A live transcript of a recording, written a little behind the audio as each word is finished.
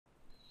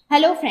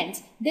Hello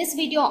friends, this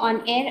video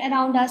on Air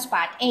Around Us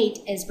Part 8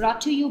 is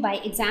brought to you by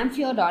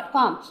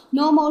examfear.com.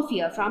 No more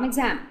fear from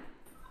exam.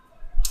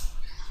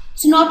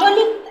 So not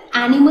only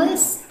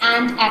animals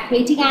and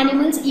aquatic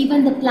animals,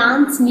 even the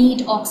plants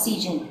need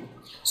oxygen.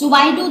 So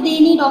why do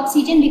they need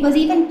oxygen? Because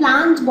even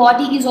plant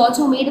body is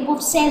also made up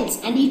of cells,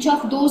 and each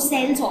of those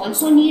cells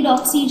also need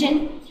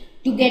oxygen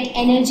to get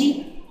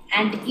energy.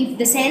 And if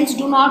the cells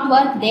do not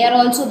work, there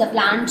also the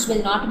plants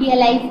will not be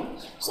alive.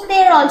 So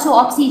there also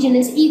oxygen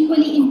is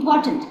equally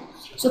important.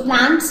 So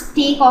plants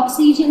take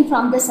oxygen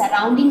from the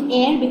surrounding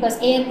air because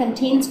air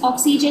contains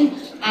oxygen,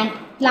 and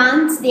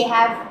plants, they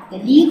have the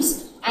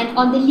leaves, and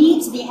on the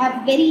leaves they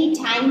have very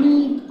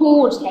tiny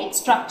pores like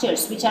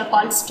structures which are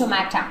called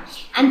stomata,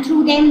 and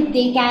through them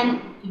they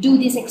can do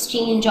this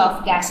exchange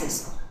of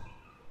gases.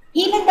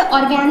 Even the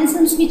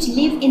organisms which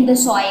live in the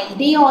soil,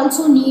 they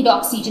also need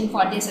oxygen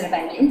for their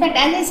survival. In fact,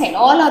 as I said,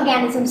 all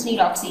organisms need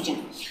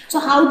oxygen. So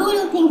how do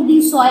you think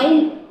these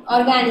soil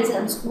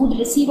organisms would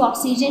receive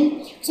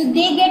oxygen? So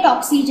they get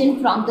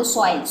oxygen from the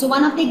soil. So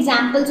one of the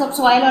examples of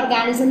soil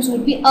organisms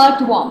would be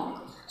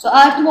earthworm. So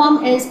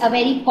earthworm is a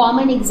very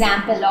common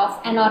example of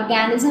an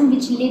organism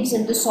which lives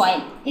in the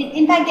soil.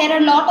 In fact, there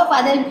are a lot of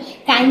other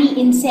tiny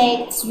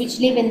insects which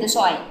live in the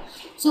soil.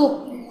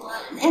 So,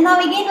 and now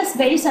again a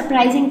very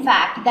surprising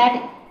fact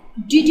that,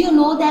 did you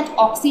know that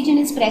oxygen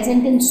is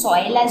present in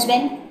soil as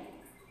well?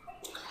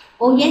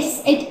 Oh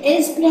yes, it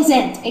is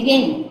present.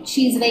 Again,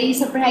 she is very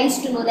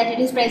surprised to know that it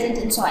is present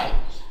in soil.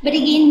 But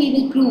again, we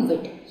will prove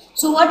it.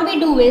 So what we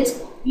do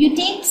is, you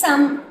take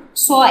some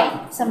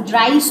soil, some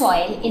dry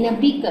soil in a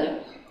beaker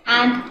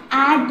and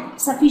add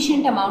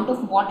sufficient amount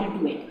of water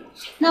to it.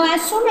 Now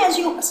as soon as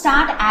you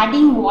start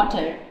adding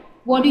water,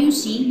 what do you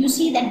see? You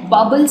see that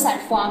bubbles are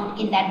formed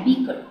in that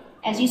beaker.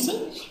 As you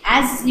see,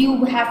 as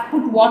you have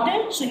put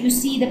water, so you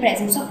see the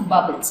presence of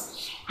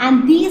bubbles.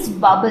 And these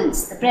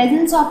bubbles, the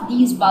presence of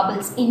these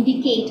bubbles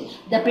indicate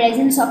the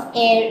presence of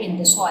air in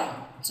the soil.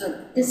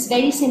 So this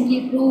very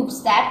simply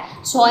proves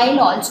that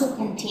soil also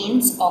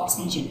contains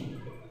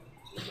oxygen.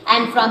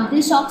 And from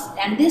this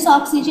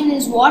oxygen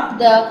is what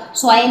the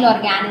soil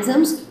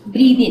organisms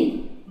breathe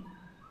in.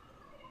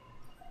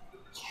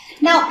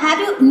 Now, have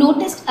you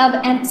noticed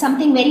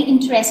something very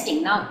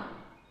interesting? Now,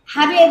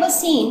 have you ever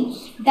seen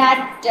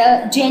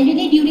that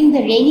generally during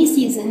the rainy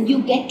season,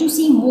 you get to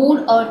see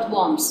more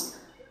earthworms?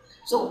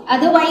 So,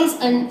 otherwise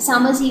in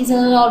summer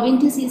season or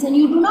winter season,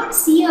 you do not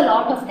see a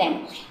lot of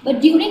them.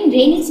 But during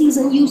rainy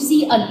season, you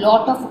see a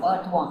lot of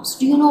earthworms.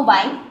 Do you know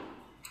why?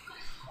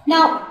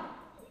 Now,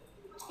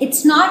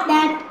 it's not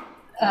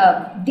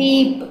that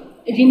they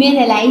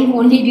remain alive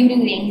only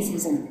during rainy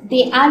season.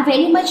 They are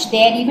very much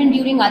there even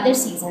during other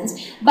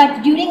seasons,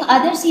 but during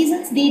other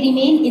seasons they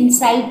remain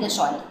inside the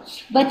soil.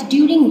 But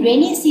during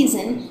rainy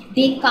season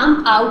they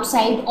come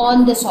outside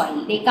on the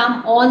soil, they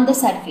come on the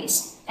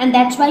surface, and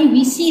that's why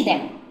we see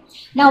them.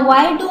 Now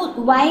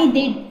why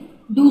they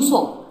do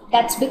so?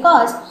 That's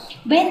because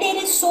when there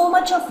is so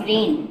much of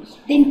rain,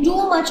 then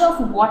too much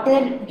of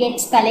water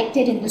gets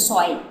collected in the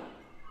soil.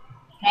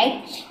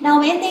 Right? Now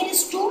when there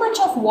is too much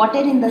of water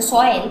in the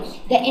soil,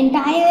 the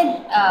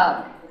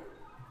entire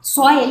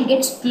soil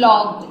gets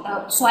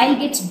clogged, soil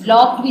gets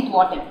blocked with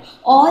water.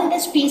 All the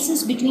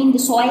spaces between the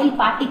soil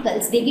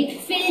particles, they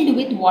get filled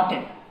with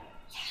water.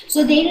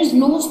 So there is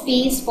no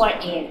space for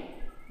air.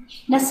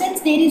 Now since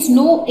there is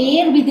no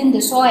air within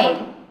the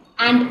soil,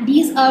 and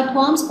these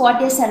earthworms, for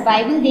their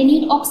survival, they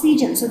need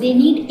oxygen, so they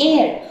need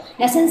air.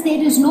 Now since there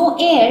is no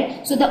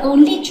air, so the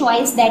only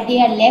choice that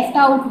they are left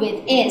out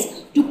with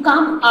is to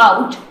come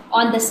out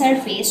on the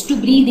surface to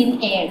breathe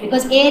in air,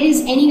 because air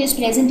is anyways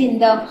present in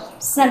the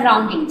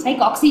surroundings, like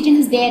oxygen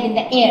is there in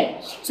the air.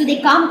 So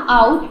they come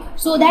out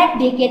so that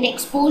they get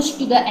exposed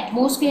to the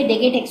atmosphere, they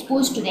get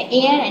exposed to the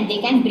air, and they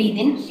can breathe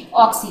in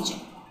oxygen.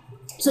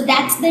 So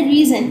that's the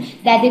reason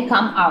that they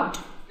come out.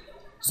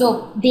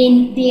 So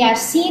they are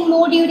seen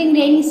more during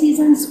rainy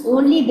seasons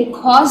only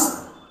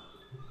because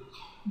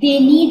they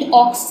need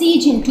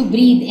oxygen to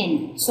breathe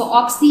in. So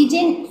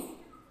oxygen,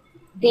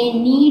 they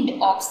need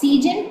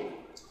oxygen,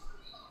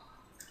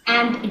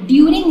 and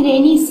during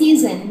rainy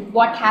season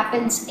what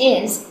happens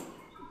is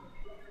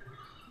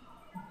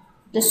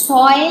the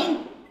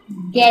soil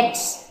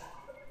gets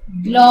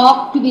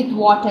blocked with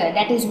water.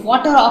 That is,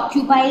 water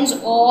occupies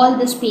all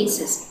the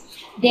spaces.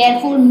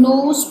 Therefore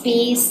no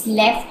space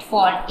left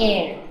for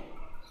air.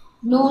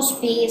 No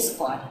space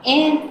for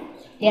air,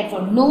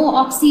 therefore no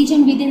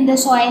oxygen within the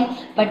soil,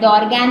 but the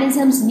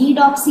organisms need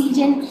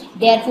oxygen,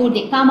 therefore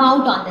they come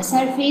out on the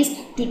surface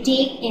to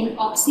take in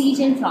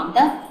oxygen from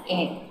the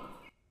air.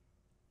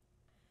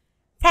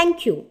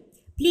 Thank you.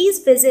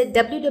 Please visit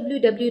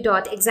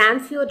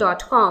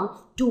www.examfear.com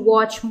to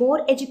watch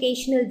more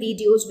educational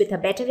videos with a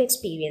better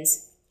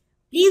experience.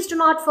 Please do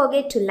not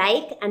forget to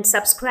like and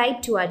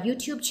subscribe to our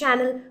YouTube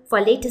channel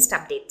for latest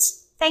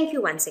updates. Thank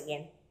you once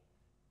again.